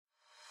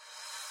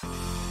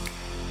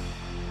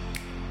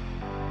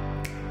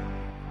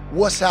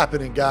What's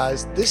happening,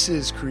 guys? This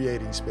is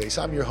Creating Space.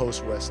 I'm your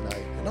host, Wes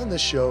Knight, and on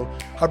this show,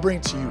 I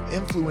bring to you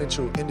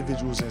influential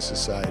individuals in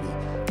society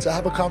to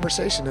have a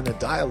conversation and a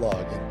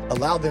dialogue and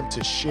allow them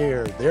to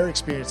share their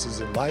experiences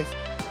in life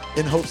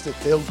in hopes that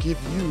they'll give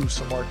you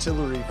some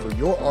artillery for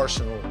your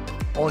arsenal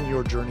on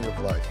your journey of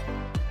life.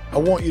 I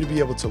want you to be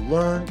able to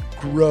learn,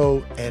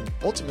 grow, and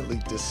ultimately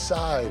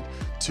decide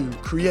to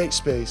create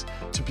space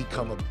to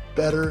become a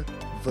better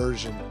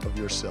version of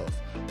yourself.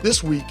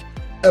 This week,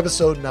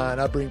 Episode 9,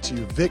 I bring to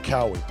you Vic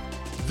Howie.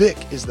 Vic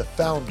is the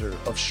founder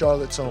of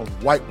Charlotte's own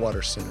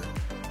Whitewater Center,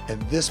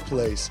 and this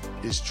place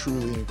is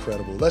truly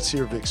incredible. Let's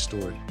hear Vic's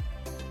story.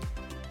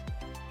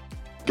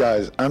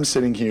 Guys, I'm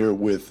sitting here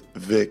with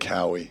Vic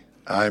Howie.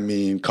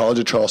 College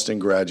of Charleston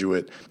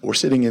graduate. We're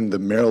sitting in the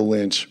Merrill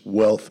Lynch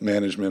Wealth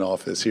Management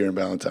office here in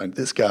Ballantyne.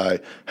 This guy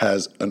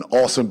has an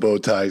awesome bow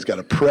tie. He's got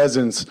a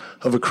presence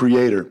of a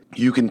creator.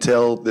 You can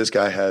tell this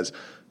guy has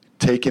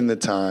taken the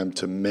time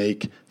to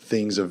make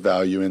things of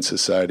value in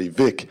society.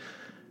 Vic,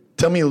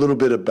 tell me a little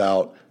bit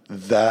about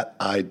that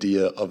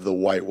idea of the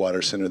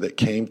Whitewater Center that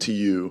came to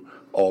you,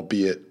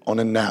 albeit on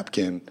a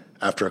napkin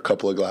after a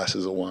couple of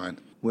glasses of wine.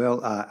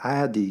 Well, I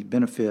had the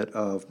benefit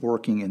of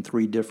working in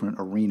 3 different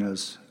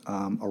arenas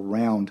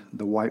around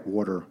the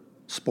whitewater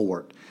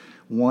sport.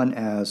 One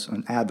as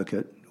an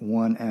advocate,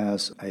 one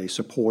as a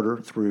supporter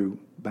through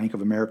Bank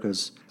of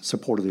America's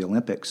support of the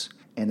Olympics,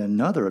 and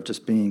another of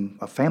just being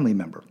a family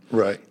member.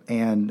 Right.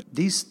 And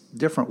these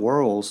different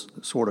worlds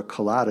sort of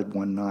collided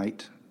one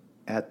night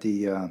at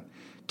the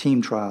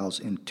team trials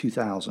in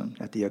 2000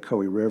 at the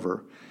Ocoee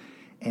River.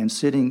 And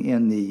sitting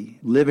in the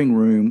living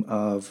room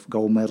of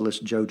gold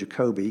medalist Joe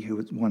Jacoby,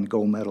 who won the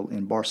gold medal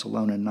in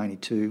Barcelona in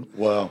 '92,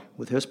 wow,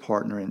 with his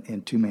partner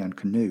in two-man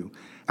canoe,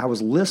 I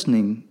was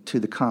listening to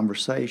the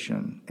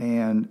conversation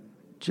and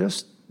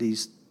just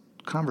these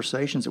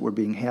conversations that were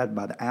being had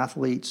by the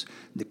athletes,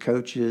 the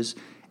coaches,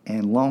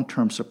 and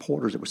long-term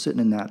supporters that were sitting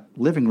in that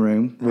living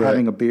room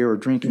having a beer or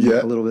drinking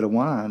a little bit of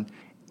wine.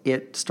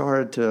 It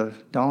started to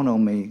dawn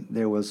on me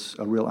there was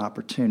a real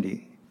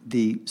opportunity.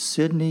 The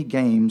Sydney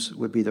Games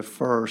would be the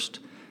first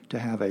to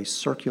have a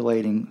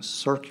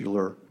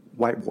circular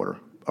whitewater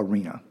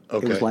arena.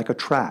 Okay. It was like a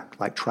track,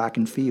 like track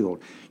and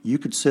field. You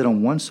could sit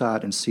on one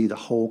side and see the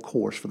whole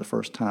course for the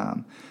first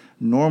time.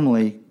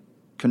 Normally,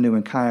 canoe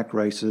and kayak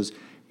races,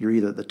 you're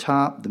either at the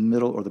top, the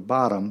middle, or the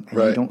bottom, and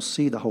you don't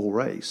see the whole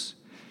race.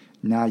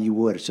 Now you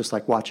would. It's just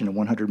like watching a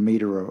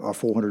 100-meter or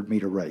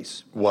 400-meter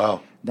race.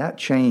 Wow. That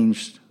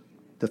changed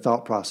the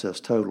thought process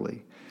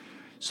totally.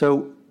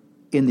 So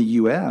in the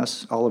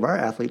U.S., all of our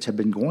athletes have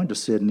been going to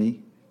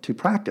Sydney to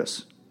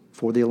practice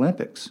for the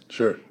Olympics.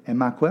 Sure. And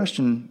my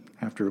question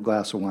after a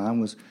glass of wine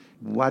was,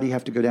 why do you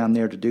have to go down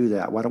there to do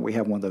that? Why don't we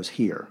have one of those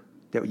here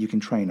that you can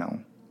train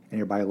on?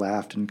 And everybody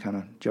laughed and kind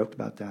of joked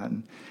about that.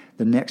 And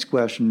the next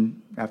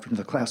question after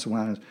the glass of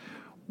wine is,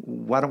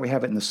 why don't we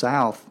have it in the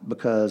South?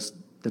 Because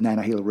the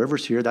Nantahala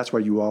River's here. That's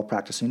where you all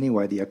practice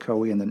anyway, the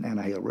Ocoee and the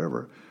Nantahala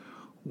River.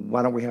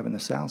 Why don't we have it in the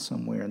South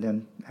somewhere? And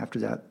then after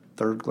that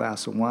third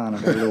glass of wine,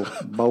 I got a little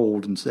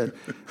bold and said,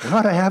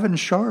 why don't I have it in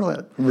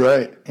Charlotte?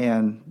 Right.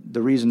 And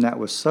the reason that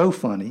was so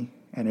funny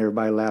and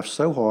everybody laughed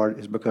so hard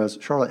is because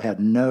Charlotte had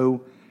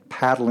no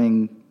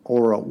paddling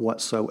aura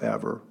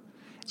whatsoever.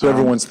 So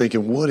everyone's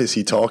thinking, what is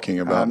he talking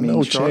about?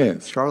 No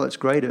chance. Charlotte's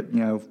great at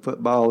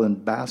football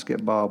and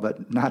basketball,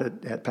 but not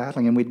at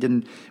paddling. And we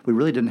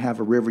really didn't have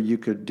a river you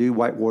could do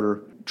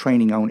whitewater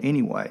training on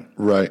anyway.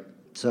 Right.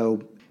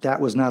 So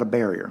that was not a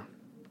barrier,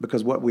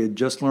 because what we had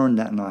just learned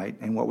that night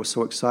and what was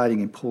so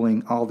exciting in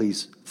pulling all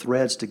these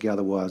threads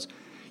together was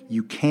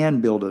you can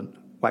build a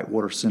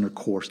Whitewater Center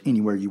course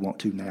anywhere you want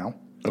to now.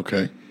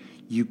 Okay.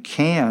 You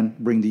can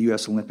bring the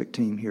U.S. Olympic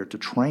team here to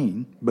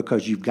train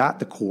because you've got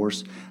the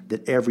course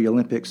that every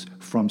Olympics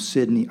from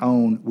Sydney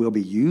on will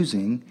be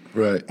using.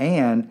 Right.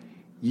 And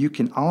you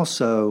can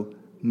also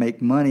make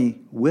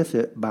money with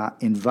it by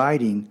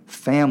inviting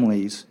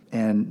families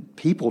and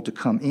people to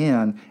come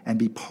in and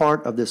be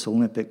part of this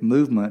Olympic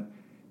movement,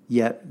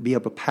 yet be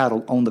able to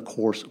paddle on the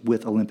course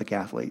with Olympic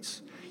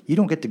athletes. You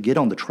don't get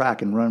on the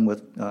track and run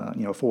with a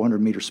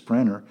 400-meter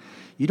sprinter.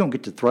 You don't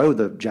get to throw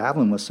the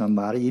javelin with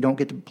somebody. You don't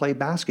get to play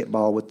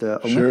basketball with the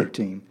Olympic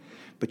team.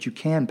 But you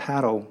can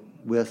paddle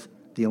with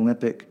the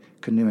Olympic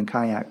canoe and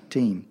kayak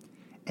team.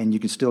 And you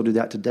can still do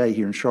that today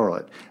here in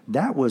Charlotte.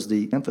 That was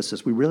the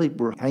emphasis. We really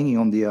were hanging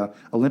on the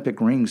Olympic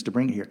rings to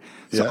bring it here.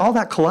 So all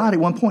that collided at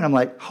one point. I'm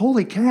like,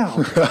 holy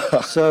cow.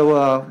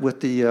 So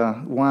with the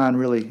wine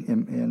really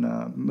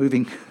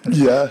moving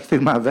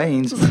through my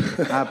veins,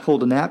 I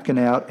pulled a napkin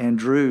out and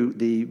drew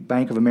the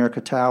Bank of America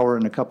Tower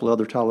and a couple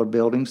other taller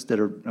buildings that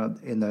are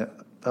in the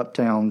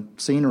uptown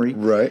scenery.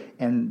 Right.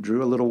 And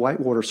drew a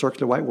little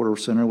circular whitewater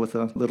center with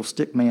a little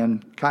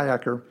stickman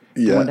kayaker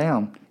going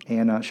down.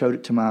 And showed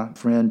it to my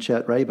friend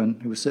Chet Rabin,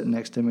 who was sitting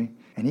next to me.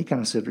 And he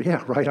kind of said,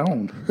 yeah, right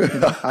on.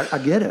 I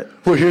get it.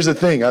 Well, here's the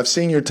thing. I've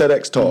seen your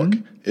TEDx talk.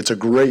 Mm-hmm. It's a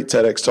great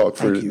TEDx talk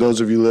for those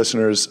of you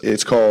listeners.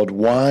 It's called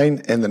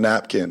Wine and the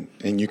Napkin.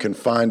 And you can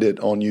find it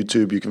on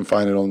YouTube. You can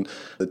find it on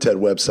the TED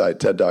website,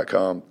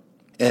 TED.com.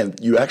 And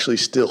you actually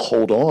still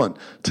hold on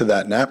to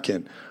that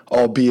napkin,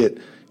 albeit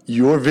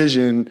your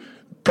vision,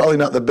 probably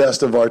not the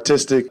best of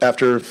artistic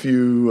after a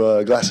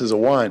few glasses of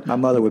wine. My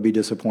mother would be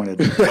disappointed.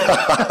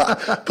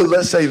 But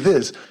let's say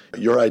this,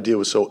 your idea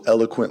was so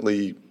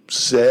eloquently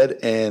said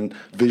and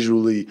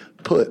visually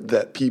put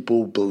that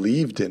people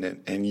believed in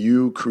it, and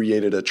you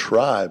created a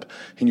tribe.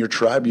 In your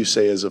tribe, you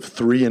say, as of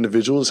 3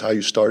 individuals, how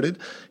you started.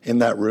 In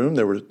that room,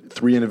 there were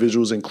 3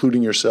 individuals,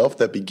 including yourself,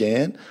 that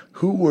began.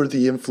 Who were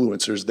the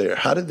influencers there?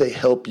 How did they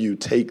help you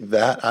take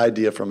that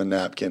idea from a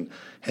napkin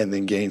and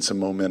then gain some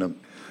momentum?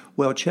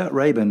 Well, Chet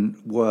Rabin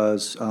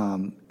was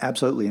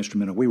absolutely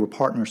instrumental. We were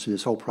partners through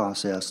this whole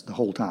process the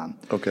whole time.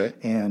 Okay.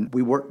 And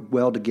we worked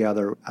well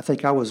together. I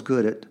think I was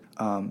good at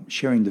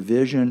sharing the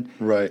vision.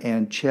 Right.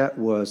 And Chet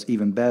was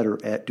even better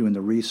at doing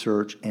the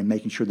research and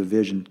making sure the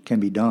vision can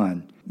be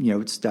done. You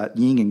know, it's that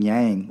yin and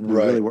yang. We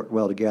Right. really worked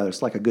well together.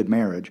 It's like a good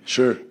marriage.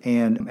 Sure.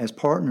 And as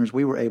partners,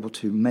 we were able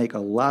to make a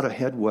lot of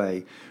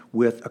headway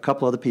with a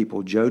couple other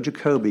people. Joe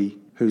Jacoby,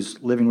 whose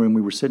living room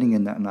we were sitting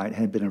in that night,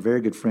 had been a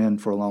very good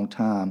friend for a long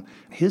time.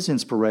 His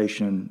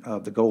inspiration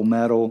of the gold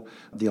medal,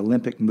 the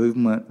Olympic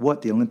movement,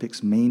 what the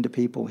Olympics mean to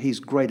people, he's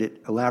great at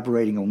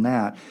elaborating on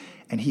that,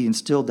 and he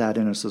instilled that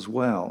in us as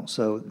well.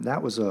 So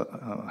that was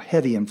a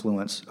heavy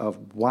influence of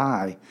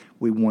why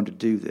we wanted to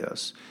do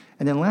this.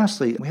 And then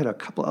lastly, we had a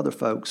couple other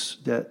folks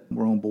that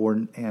were on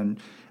board, and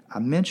I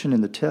mentioned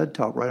in the TED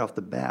Talk right off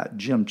the bat,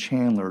 Jim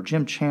Chandler.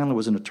 Jim Chandler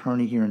was an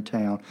attorney here in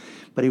town,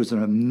 but he was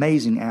an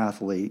amazing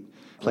athlete.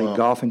 Played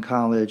golf in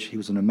college. He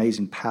was an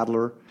amazing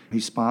paddler. He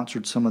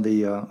sponsored some of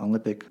the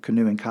Olympic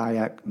canoe and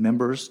kayak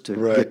members to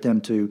Right. get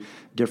them to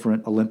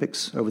different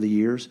Olympics over the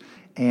years,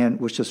 and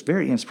was just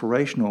very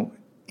inspirational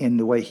in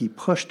the way he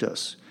pushed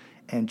us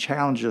and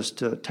challenged us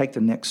to take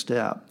the next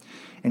step.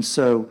 And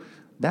so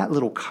that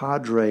little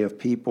cadre of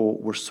people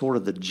were sort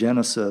of the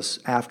genesis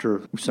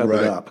after we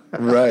sobered Right. up.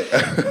 Right.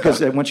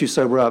 Because once you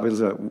sober up,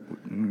 it's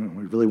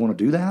we really want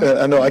to do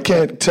that? I know I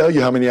can't tell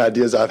you how many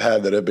ideas I've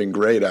had that have been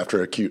great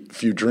after a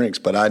few drinks,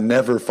 but I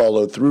never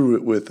followed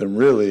through with them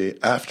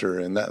really after.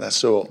 And that's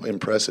so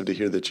impressive to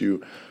hear that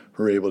you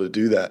were able to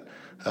do that.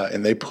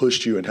 And they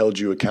pushed you and held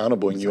you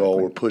accountable, and you all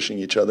were pushing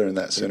each other in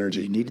that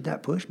synergy. You needed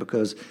that push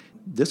because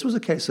this was a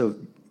case of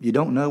you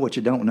don't know what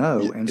you don't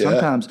know. And Yeah.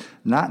 sometimes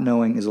not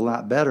knowing is a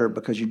lot better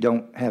because you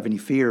don't have any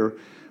fear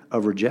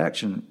of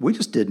rejection. We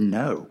just didn't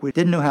know. We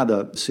didn't know how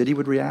the city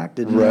would react,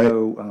 didn't Right.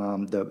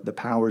 know the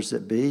powers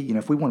that be. You know,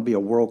 if we want to be a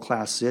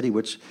world-class city,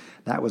 which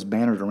that was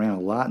bannered around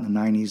a lot in the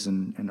 90s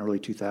and early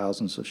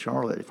 2000s of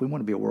Charlotte, if we want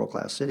to be a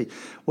world-class city,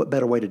 what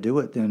better way to do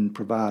it than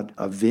provide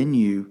a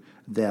venue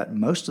that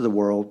most of the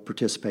world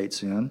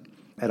participates in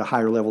at a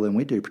higher level than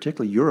we do,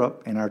 particularly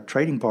Europe and our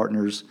trading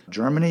partners,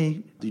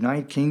 Germany, the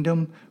United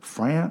Kingdom,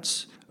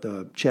 France,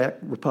 the Czech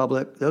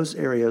Republic, those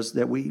areas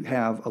that we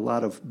have a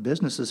lot of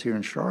businesses here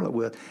in Charlotte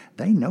with,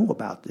 they know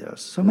about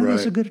this. So maybe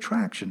it's a Right. good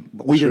attraction.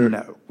 But we Sure. didn't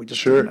know. We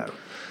just Sure. didn't know.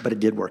 But it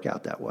did work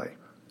out that way.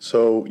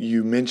 So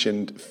you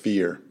mentioned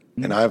fear,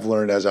 and I've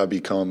learned as I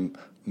become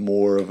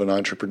more of an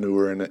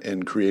entrepreneur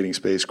and creating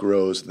space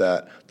grows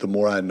that the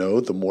more I know,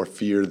 the more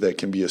fear that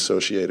can be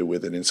associated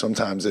with it, and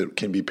sometimes it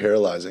can be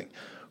paralyzing.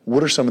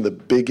 What are some of the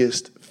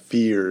biggest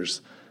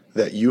fears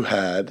that you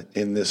had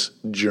in this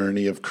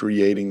journey of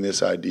creating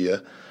this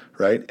idea,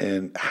 right?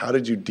 And how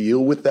did you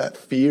deal with that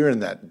fear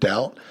and that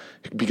doubt?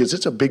 Because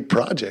it's a big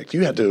project.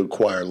 You had to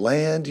acquire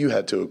land, you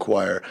had to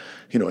acquire,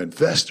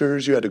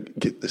 investors, you had to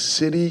get the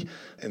city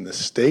and the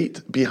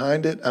state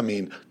behind it. I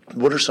mean,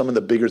 what are some of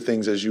the bigger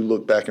things as you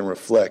look back and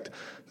reflect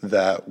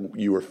that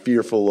you were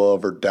fearful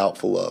of or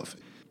doubtful of?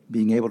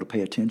 Being able to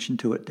pay attention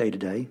to it day to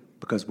day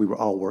because we were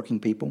all working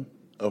people.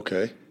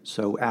 Okay.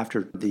 So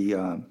after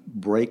the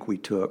break we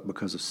took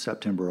because of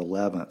September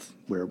 11th,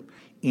 where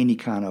any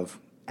kind of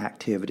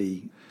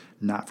activity,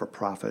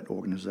 not-for-profit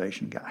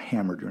organization got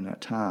hammered during that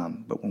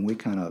time, but when we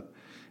kind of,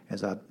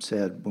 as I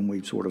said, when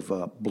we sort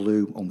of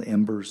blew on the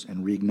embers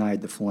and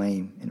reignited the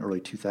flame in early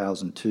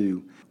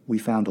 2002, we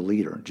found a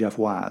leader, Jeff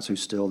Wise,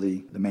 who's still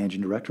the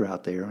managing director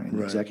out there and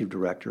Right. executive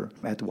director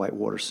at the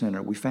Whitewater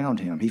Center. We found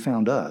him. He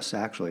found us,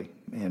 actually,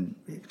 and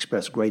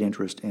expressed great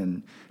interest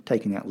in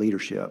taking that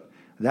leadership.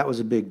 That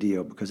was a big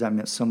deal because that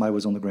meant somebody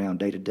was on the ground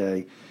day to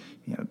day,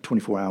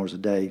 24 hours a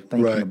day,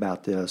 thinking Right.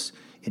 about this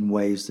in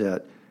ways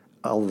that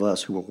all of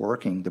us who were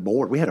working, the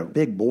board, we had a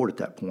big board at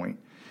that point.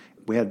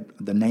 We had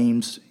the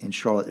names in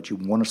Charlotte that you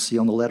want to see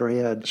on the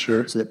letterhead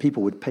Sure. so that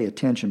people would pay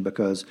attention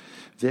because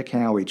Vic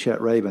Howie,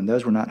 Chet Rabin,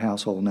 those were not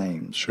household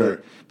names.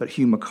 Sure. But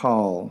Hugh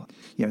McCall,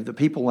 the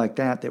people like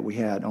that we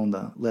had on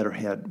the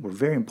letterhead were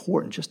very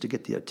important just to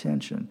get the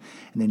attention.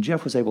 And then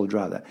Jeff was able to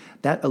drive that.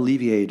 That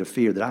alleviated a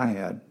fear that I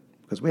had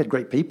because we had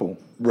great people,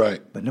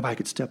 Right. but nobody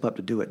could step up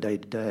to do it day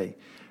to day.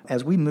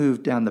 As we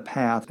moved down the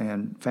path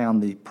and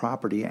found the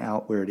property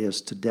out where it is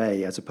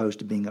today, as opposed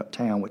to being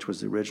uptown, which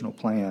was the original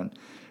plan,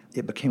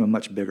 it became a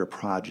much bigger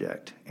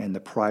project, and the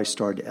price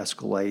started to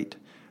escalate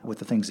with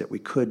the things that we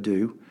could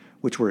do,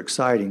 which were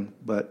exciting,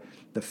 but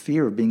the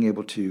fear of being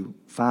able to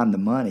find the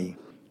money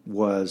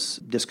was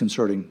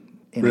disconcerting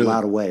in Really? a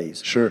lot of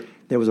ways. Sure.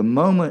 there was a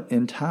moment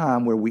in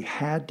time where we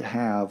had to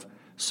have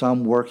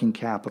some working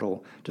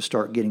capital to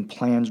start getting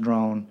plans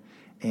drawn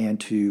and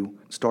to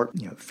start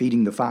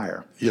feeding the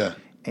fire. Yeah.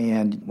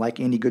 And like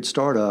any good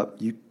startup,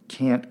 you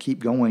can't keep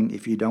going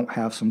if you don't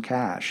have some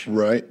cash.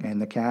 Right.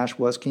 And the cash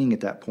was king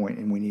at that point,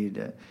 and we needed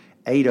it.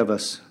 8 of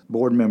us,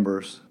 board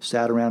members,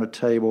 sat around a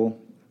table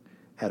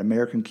at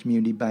American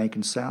Community Bank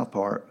in South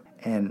Park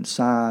and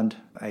signed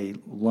a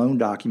loan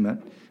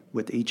document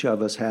with each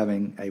of us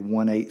having a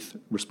 1/8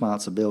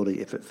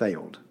 responsibility if it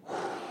failed.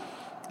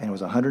 And it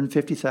was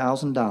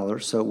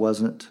 $150,000, so it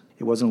wasn't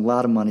a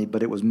lot of money,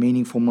 but it was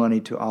meaningful money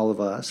to all of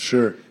us.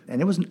 Sure.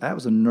 And that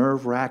was a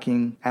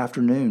nerve-wracking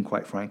afternoon,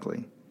 quite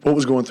frankly. What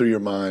was going through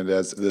your mind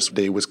as this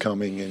day was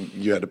coming and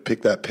you had to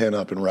pick that pen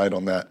up and write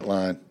on that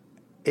line?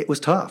 It was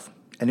tough.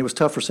 And it was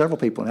tough for several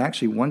people. And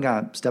actually, one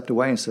guy stepped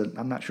away and said,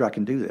 "I'm not sure I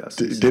can do this."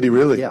 Did he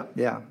really?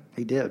 Yeah,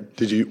 he did.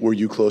 Were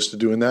you close to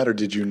doing that, or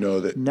did you know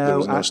that there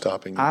was no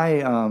stopping you?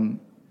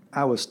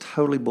 I was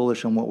totally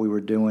bullish on what we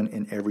were doing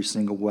in every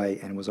single way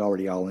and was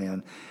already all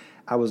in.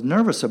 I was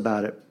nervous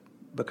about it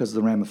because of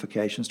the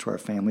ramifications to our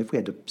family. If we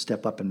had to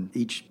step up and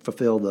each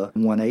fulfill the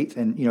 1/8,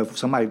 and if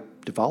somebody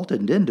defaulted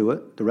and didn't do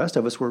it, the rest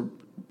of us were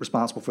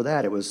responsible for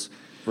that. It was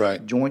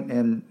right. Joint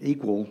and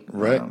equal.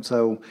 Right.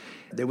 So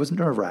it was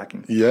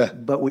nerve-wracking. Yeah.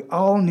 But we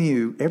all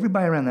knew,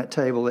 everybody around that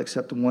table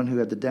except the one who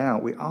had the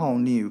doubt, we all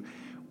knew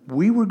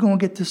we were going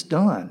to get this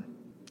done.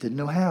 Didn't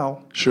know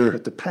how. Sure.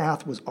 But the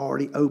path was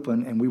already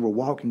open, and we were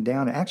walking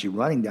down, actually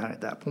running down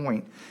at that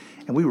point,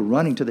 and we were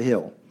running to the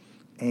hill.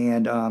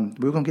 And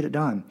we were going to get it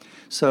done.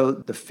 So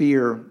the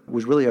fear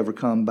was really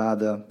overcome by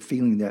the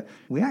feeling that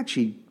we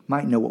actually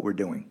might know what we're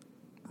doing.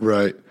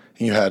 Right.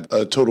 And you had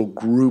a total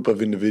group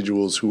of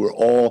individuals who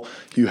were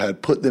you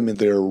had put them in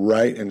their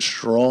right and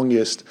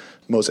strongest,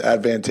 most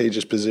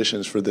advantageous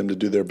positions for them to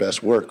do their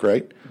best work,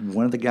 right?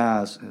 One of the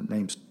guys,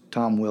 named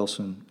Tom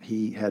Wilson,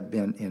 he had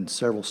been in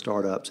several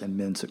startups and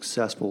been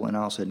successful and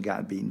also had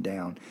gotten beaten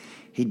down.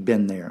 He'd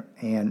been there,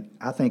 and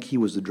I think he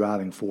was the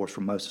driving force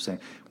for most of saying,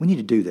 we need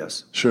to do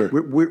this. Sure.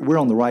 We're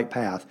on the right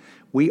path.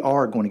 We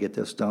are going to get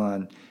this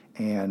done,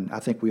 and I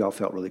think we all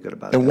felt really good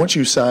about it. And once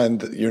you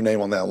signed your name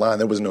on that line,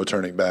 there was no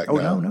turning back. Oh,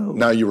 now. no.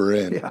 Now you were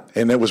in, yeah.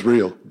 And it was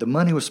real. The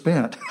money was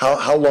spent.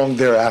 How long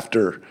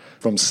thereafter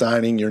from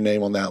signing your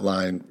name on that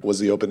line was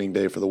the opening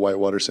day for the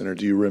Whitewater Center?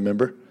 Do you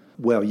remember?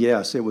 Well,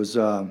 yes. It was,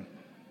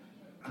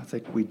 I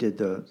think we did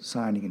the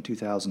signing in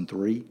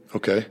 2003.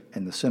 Okay.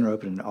 And the center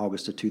opened in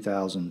August of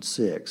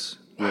 2006,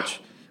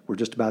 which we're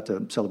just about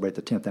to celebrate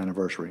the 10th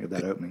anniversary of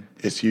that opening.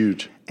 It's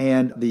huge.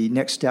 And the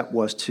next step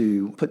was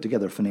to put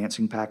together a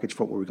financing package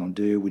for what we were going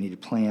to do. We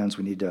needed plans.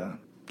 We needed to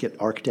get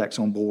architects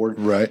on board.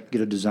 Right.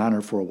 Get a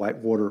designer for a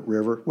whitewater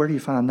river. Where do you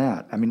find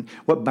that? I mean,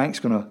 what bank's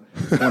going to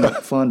want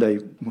to fund a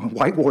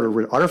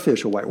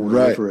artificial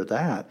whitewater river at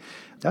that?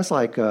 That's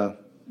like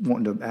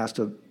wanting to ask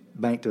a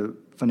bank to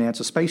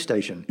finance a space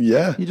station.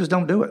 Yeah. You just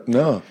don't do it.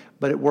 No.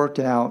 But it worked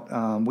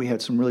out. We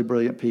had some really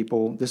brilliant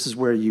people. This is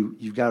where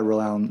you've got to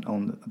rely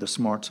on the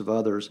smarts of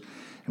others.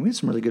 And we had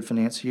some really good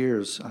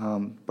financiers.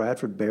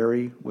 Bradford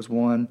Berry was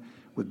one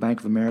with Bank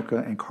of America,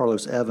 and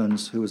Carlos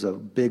Evans, who was a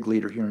big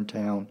leader here in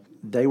town.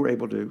 They were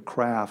able to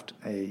craft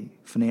a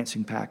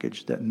financing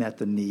package that met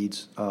the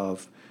needs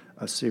of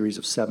a series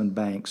of 7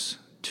 banks,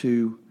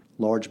 2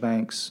 large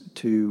banks,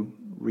 2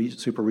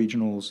 super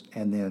regionals,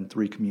 and then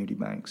 3 community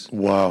banks.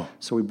 Wow.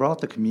 So we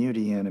brought the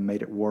community in and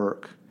made it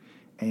work,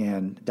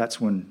 and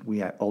that's when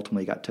we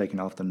ultimately got taken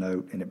off the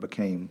note, and it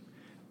became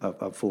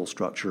a full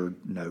structured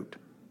note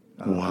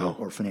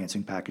or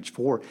financing package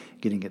for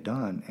getting it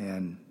done.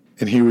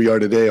 And here we are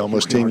today,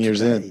 almost 10 years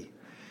in.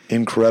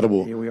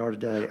 Incredible. Here we are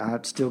today. I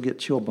still get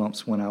chill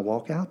bumps when I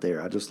walk out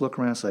there. I just look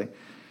around and say,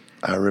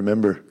 I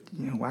remember.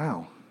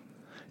 Wow.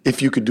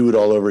 If you could do it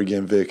all over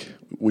again, Vic,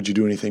 would you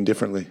do anything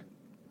differently?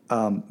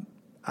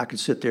 I could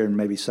sit there and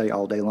maybe say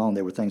all day long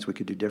there were things we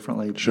could do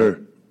differently. Sure.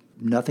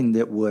 Nothing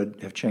that would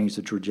have changed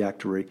the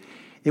trajectory.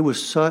 It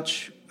was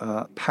such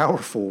a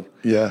powerful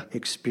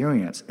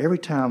experience. Every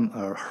time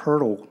a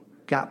hurdle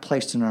got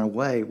placed in our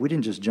way, we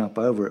didn't just jump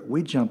over it.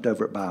 We jumped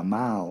over it by a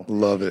mile.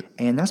 Love it.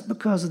 And that's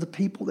because of the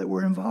people that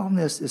were involved in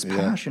this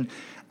passion.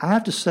 I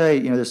have to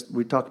say,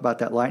 we talked about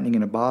that lightning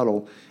in a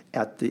bottle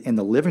in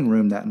the living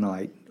room that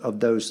night. Of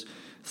those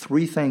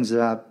 3 things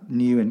that I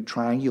knew and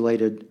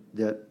triangulated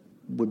that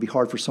would be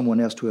hard for someone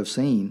else to have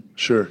seen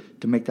to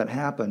make that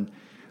happen.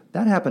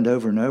 That happened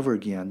over and over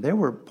again. There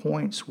were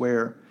points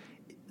where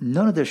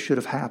none of this should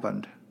have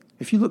happened.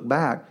 If you look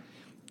back,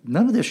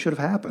 none of this should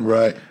have happened.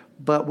 Right.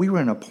 But we were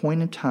in a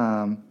point in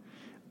time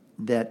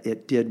that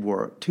it did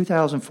work.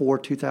 2004,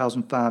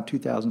 2005,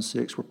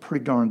 2006 were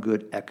pretty darn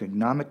good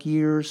economic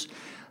years.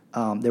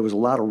 There was a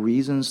lot of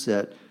reasons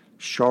that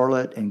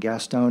Charlotte and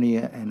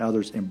Gastonia and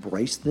others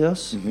embraced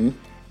this. Mm-hmm.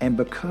 And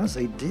because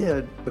they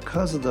did,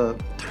 because of the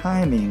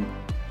timing,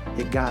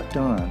 it got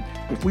done.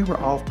 If we were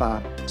off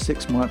by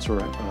 6 months or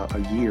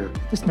a year,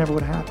 this never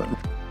would have happened.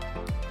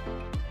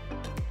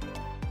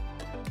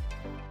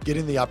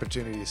 Getting the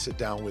opportunity to sit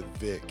down with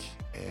Vic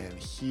and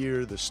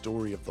hear the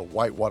story of the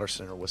Whitewater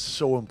Center was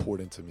so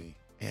important to me.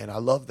 And I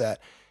love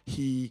that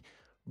he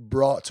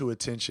brought to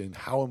attention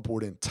how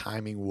important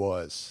timing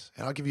was.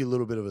 And I'll give you a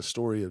little bit of a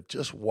story of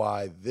just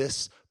why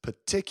this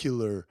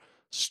particular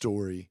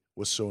story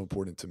was so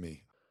important to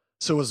me.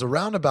 So it was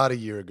around about a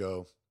year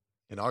ago,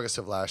 in August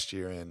of last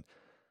year, and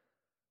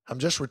I'm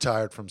just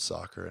retired from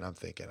soccer, and I'm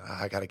thinking,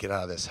 I got to get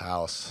out of this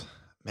house.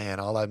 Man,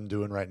 all I'm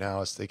doing right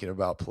now is thinking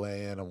about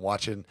playing. I'm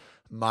watching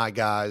my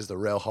guys, the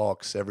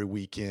Railhawks, every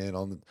weekend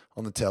on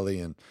the telly.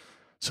 And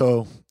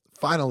so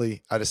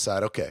finally I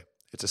decide, okay,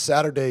 it's a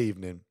Saturday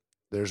evening.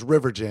 There's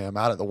River Jam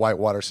out at the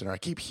Whitewater Center. I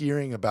keep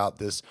hearing about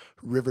this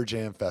River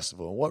Jam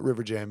Festival. And what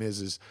River Jam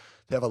is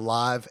they have a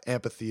live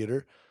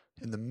amphitheater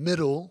in the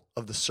middle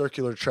of the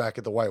circular track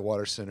at the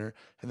Whitewater Center,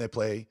 and they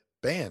play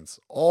bands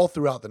all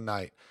throughout the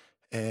night.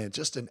 And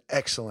just an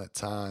excellent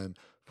time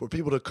for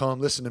people to come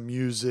listen to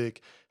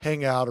music,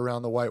 hang out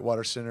around the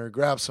Whitewater Center,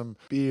 grab some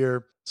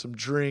beer, some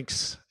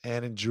drinks,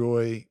 and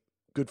enjoy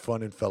good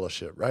fun and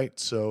fellowship, right?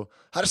 So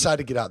I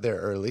decided to get out there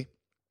early.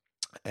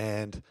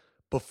 And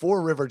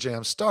before River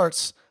Jam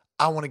starts,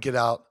 I want to get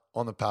out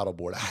on the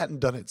paddleboard. I hadn't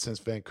done it since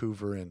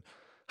Vancouver, and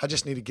I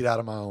just need to get out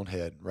of my own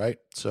head, right?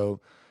 So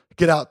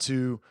get out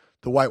to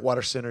the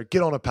Whitewater Center,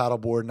 get on a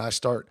paddleboard, and I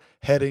start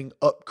heading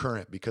up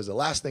current, because the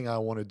last thing I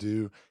want to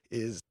do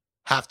is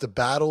have to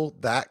battle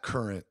that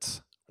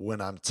current when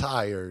I'm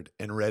tired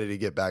and ready to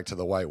get back to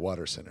the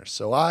Whitewater Center.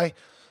 So I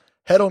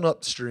head on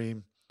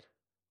upstream.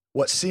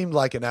 What seemed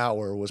like an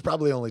hour was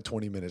probably only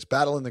 20 minutes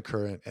battling the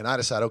current, and I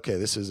decide, okay,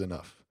 this is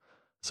enough.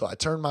 So I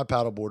turn my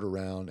paddleboard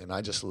around, and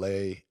I just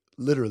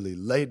literally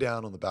lay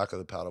down on the back of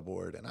the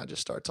paddleboard, and I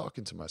just start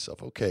talking to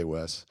myself. Okay,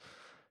 Wes,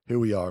 here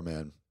we are,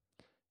 man.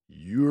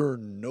 You're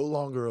no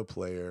longer a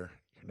player.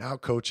 You're now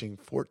coaching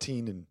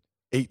 14 and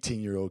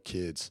 18-year-old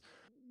kids.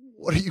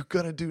 What are you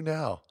going to do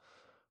now?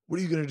 What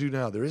are you going to do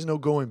now? There is no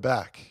going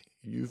back.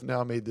 You've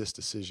now made this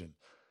decision.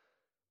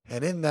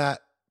 And in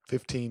that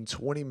 15,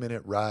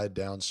 20-minute ride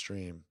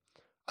downstream,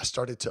 I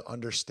started to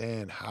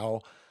understand how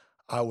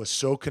I was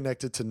so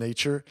connected to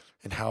nature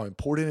and how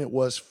important it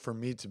was for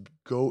me to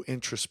go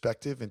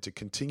introspective and to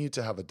continue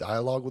to have a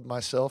dialogue with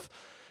myself.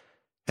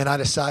 And I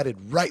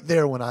decided right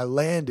there when I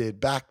landed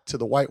back to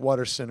the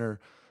Whitewater Center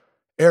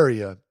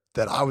area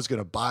that I was going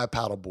to buy a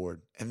paddleboard.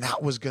 And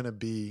that was going to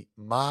be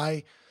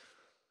my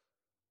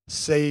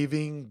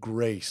saving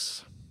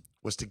grace,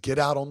 was to get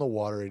out on the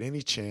water at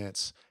any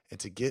chance and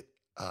to get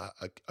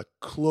a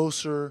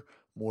closer,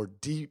 more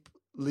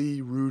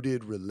deeply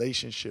rooted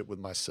relationship with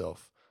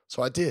myself.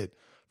 So I did.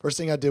 First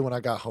thing I did when I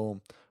got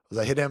home was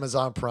I hit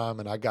Amazon Prime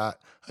and I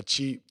got a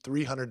cheap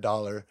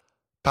 $300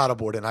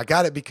 paddleboard. And I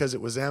got it because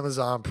it was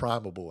Amazon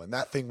Primeable, and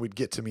that thing would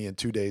get to me in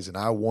 2 days, and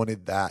I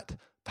wanted that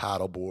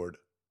paddleboard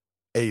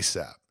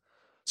ASAP.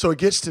 So it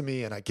gets to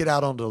me, and I get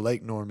out onto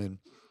Lake Norman,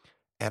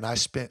 and I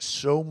spent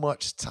so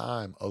much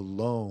time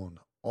alone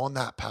on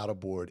that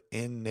paddleboard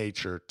in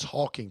nature,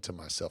 talking to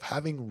myself,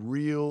 having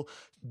real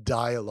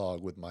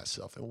dialogue with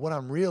myself. And what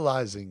I'm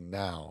realizing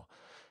now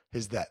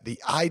is that the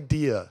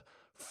idea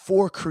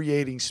for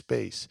creating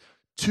space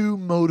to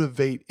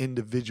motivate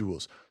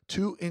individuals,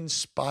 to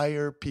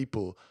inspire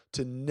people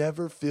to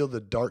never feel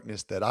the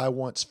darkness that I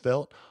once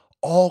felt,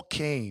 all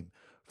came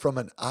from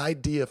an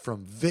idea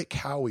from Vic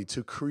Howie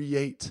to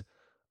create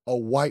a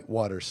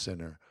Whitewater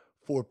Center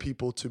for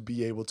people to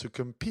be able to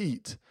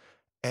compete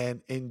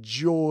and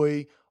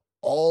enjoy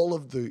all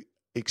of the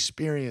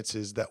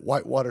experiences that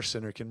Whitewater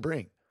Center can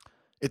bring.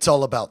 It's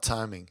all about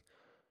timing.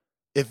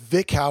 If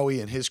Vic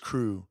Howie and his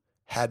crew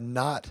had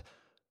not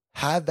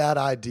had that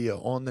idea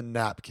on the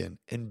napkin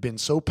and been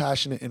so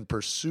passionate in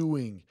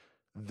pursuing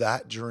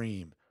that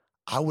dream,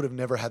 I would have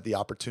never had the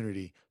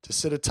opportunity to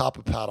sit atop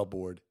a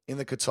paddleboard in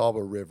the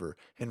Catawba River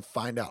and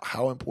find out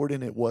how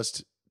important it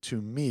was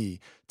to me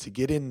to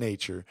get in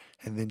nature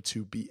and then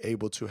to be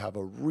able to have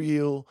a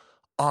real,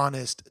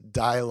 honest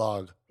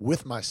dialogue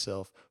with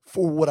myself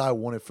for what I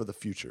wanted for the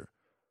future.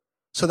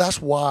 So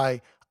that's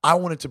why I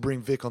wanted to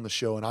bring Vic on the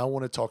show, and I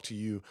want to talk to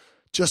you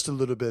just a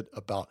little bit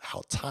about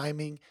how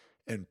timing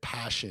and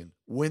passion,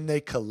 when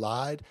they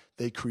collide,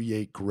 they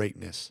create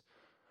greatness.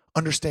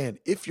 Understand,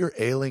 if you're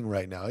ailing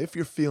right now, if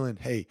you're feeling,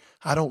 hey,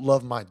 I don't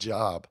love my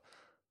job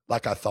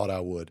like I thought I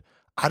would,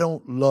 I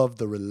don't love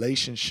the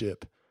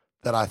relationship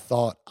that I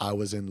thought I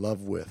was in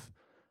love with,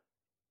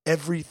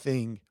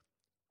 everything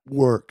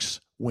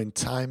works when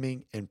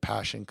timing and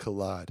passion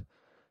collide.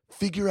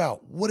 Figure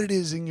out what it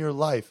is in your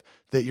life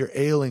that you're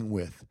ailing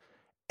with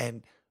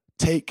and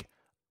take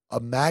a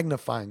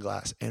magnifying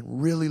glass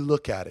and really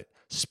look at it.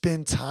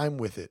 Spend time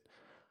with it.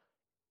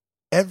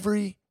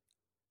 Every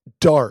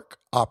dark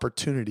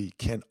opportunity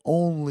can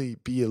only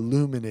be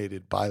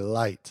illuminated by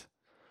light.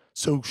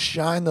 So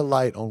shine the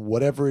light on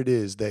whatever it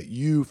is that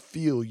you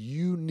feel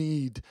you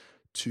need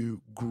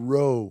to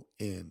grow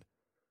in.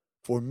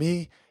 For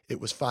me, it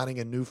was finding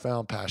a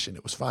newfound passion.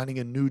 It was finding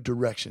a new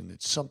direction.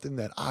 It's something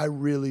that I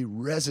really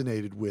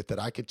resonated with, that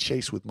I could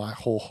chase with my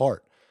whole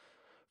heart.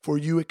 For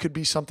you, it could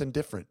be something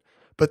different.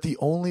 But the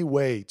only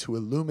way to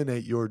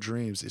illuminate your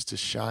dreams is to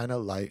shine a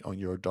light on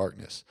your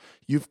darkness.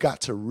 You've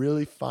got to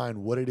really find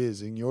what it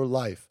is in your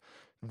life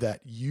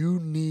that you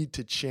need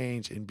to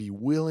change and be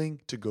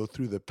willing to go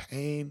through the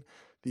pain,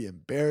 the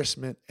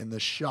embarrassment, and the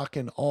shock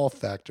and awe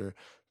factor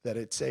that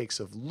it takes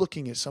of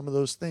looking at some of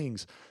those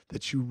things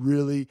that you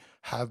really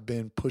have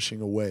been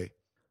pushing away.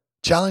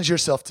 Challenge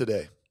yourself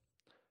today.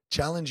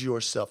 Challenge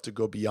yourself to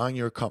go beyond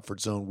your comfort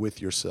zone with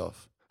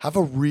yourself. Have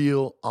a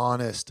real,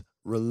 honest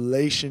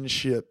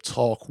relationship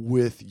talk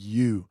with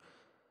you.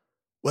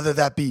 Whether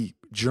that be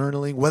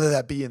journaling, whether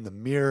that be in the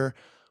mirror,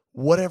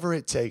 whatever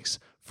it takes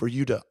for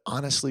you to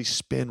honestly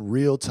spend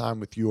real time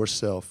with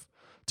yourself,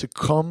 to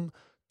come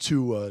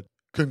to a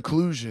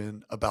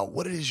conclusion about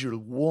what it is you're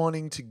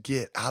wanting to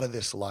get out of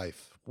this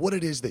life, what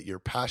it is that you're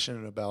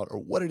passionate about, or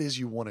what it is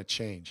you want to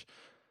change.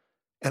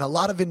 And a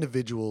lot of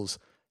individuals,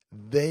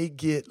 they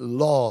get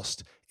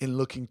lost in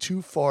looking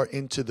too far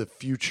into the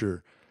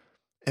future.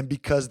 And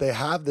because they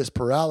have this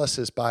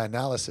paralysis by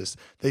analysis,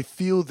 they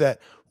feel that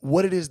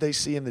what it is they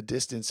see in the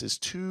distance is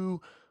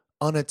too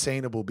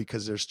unattainable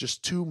because there's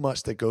just too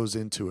much that goes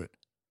into it.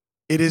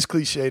 It is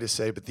cliche to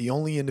say, but the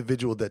only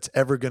individual that's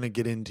ever going to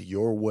get into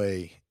your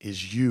way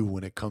is you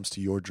when it comes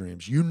to your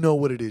dreams. You know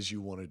what it is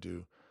you want to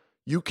do.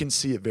 You can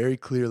see it very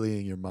clearly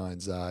in your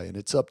mind's eye, and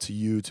it's up to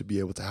you to be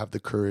able to have the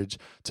courage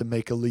to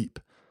make a leap,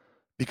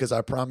 because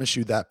I promise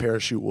you that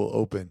parachute will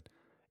open,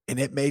 and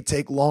it may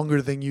take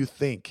longer than you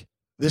think.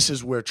 This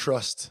is where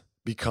trust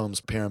becomes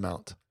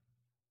paramount.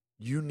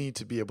 You need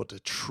to be able to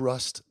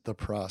trust the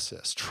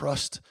process,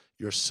 trust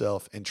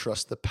yourself, and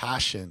trust the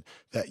passion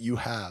that you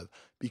have.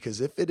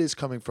 Because if it is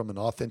coming from an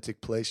authentic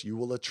place, you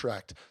will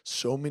attract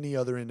so many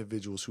other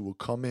individuals who will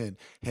come in,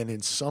 and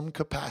in some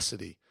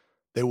capacity,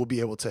 they will be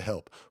able to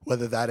help.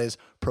 Whether that is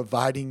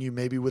providing you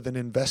maybe with an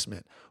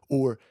investment,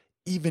 or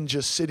even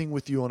just sitting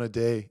with you on a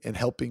day and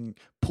helping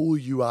pull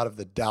you out of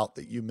the doubt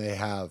that you may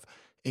have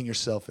in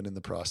yourself and in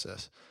the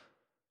process.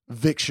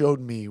 Vic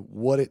showed me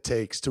what it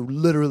takes to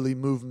literally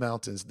move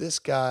mountains. This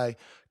guy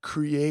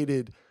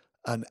created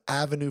an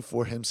avenue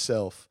for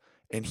himself,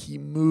 and he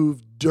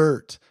moved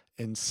dirt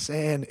and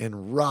sand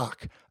and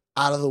rock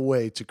out of the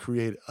way to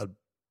create a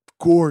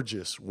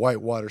gorgeous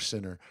whitewater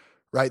center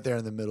right there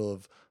in the middle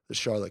of the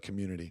Charlotte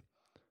community.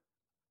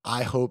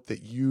 I hope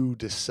that you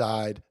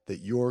decide that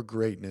your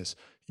greatness,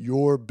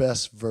 your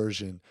best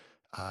version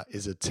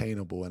is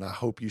attainable, and I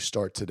hope you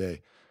start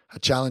today. I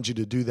challenge you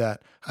to do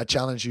that. I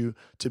challenge you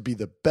to be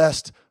the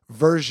best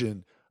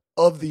version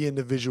of the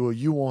individual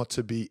you want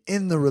to be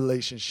in the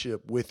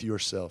relationship with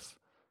yourself.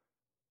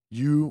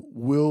 You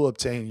will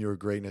obtain your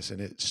greatness,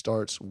 and it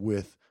starts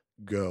with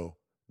go.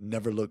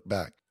 Never look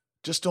back.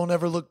 Just don't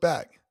ever look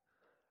back.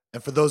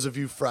 And for those of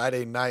you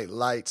Friday Night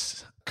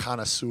Lights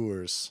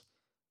connoisseurs,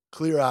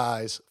 clear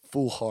eyes,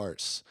 full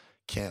hearts,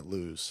 can't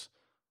lose.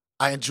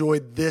 I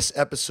enjoyed this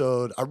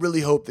episode. I really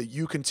hope that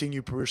you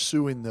continue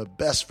pursuing the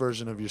best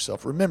version of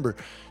yourself. Remember,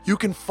 you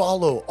can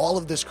follow all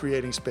of this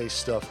Creating Space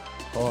stuff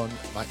on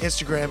my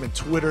Instagram and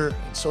Twitter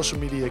and social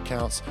media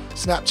accounts.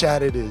 Snapchat,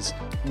 it is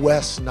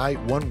Wes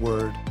Knight, one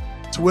word.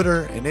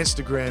 Twitter and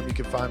Instagram, you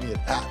can find me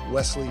at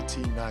Wesley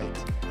T. Knight.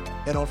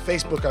 And on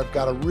Facebook, I've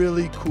got a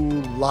really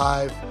cool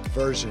live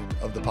version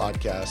of the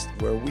podcast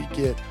where we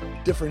get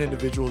different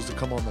individuals to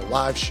come on the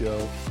live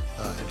show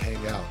and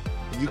hang out.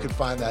 And you can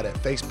find that at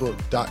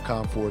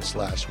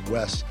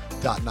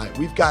facebook.com/Wes.Knight.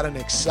 We've got an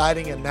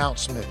exciting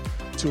announcement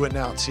to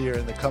announce here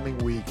in the coming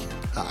week.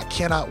 I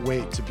cannot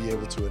wait to be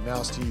able to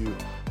announce to you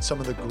some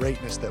of the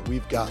greatness that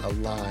we've got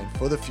aligned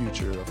for the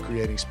future of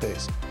Creating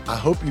Space. I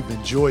hope you've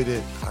enjoyed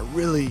it. I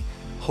really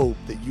hope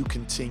that you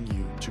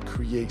continue to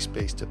create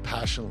space to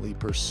passionately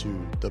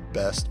pursue the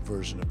best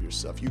version of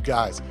yourself. You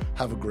guys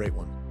have a great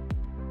one.